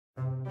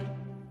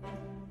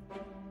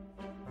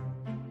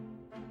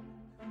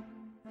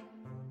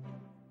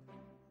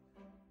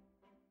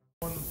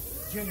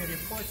January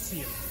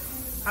 14th,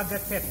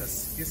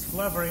 Agapetes is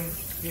flowering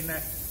in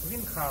a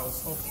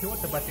greenhouse of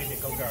Kyoto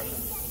Botanical Garden.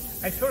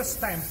 I first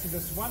time see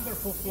these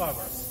wonderful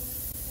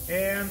flowers,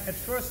 and at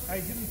first I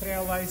didn't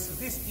realize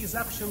this is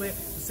actually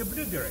the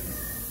blueberry.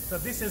 So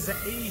this is the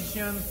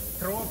Asian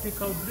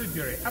tropical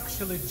blueberry,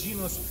 actually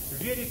genus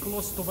very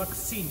close to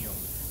Vaccinium,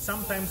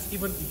 sometimes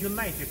even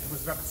united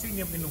with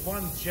Vaccinium in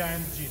one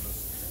giant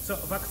genus. So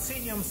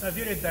Vacciniums are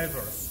very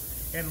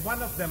diverse, and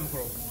one of them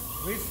group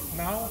is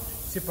now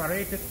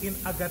separated in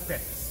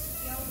Agapetes.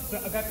 So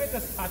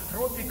Agapetes are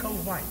tropical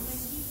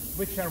vines,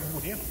 which are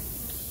woody,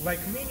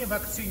 like many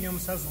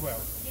Vacciniums as well,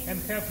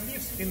 and have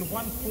leaves in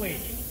one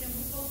plane.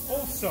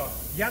 Also,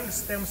 young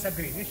stems are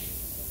greenish,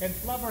 and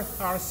flowers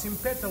are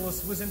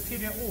sympetals with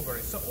inferior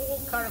ovary, so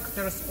all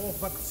characters of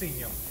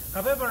Vaccinium.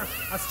 However,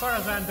 as far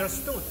as I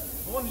understood,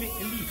 only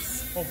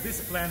leaves of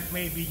this plant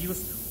may be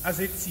used as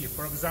a tea,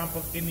 for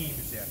example, in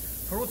India.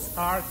 Fruits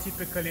are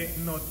typically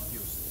not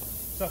used.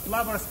 So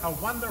flowers are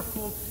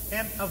wonderful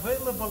and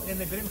available in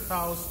the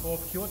greenhouse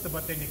of Kyoto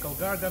Botanical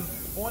Garden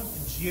on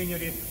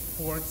January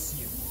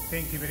 14th.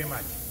 Thank you very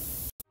much.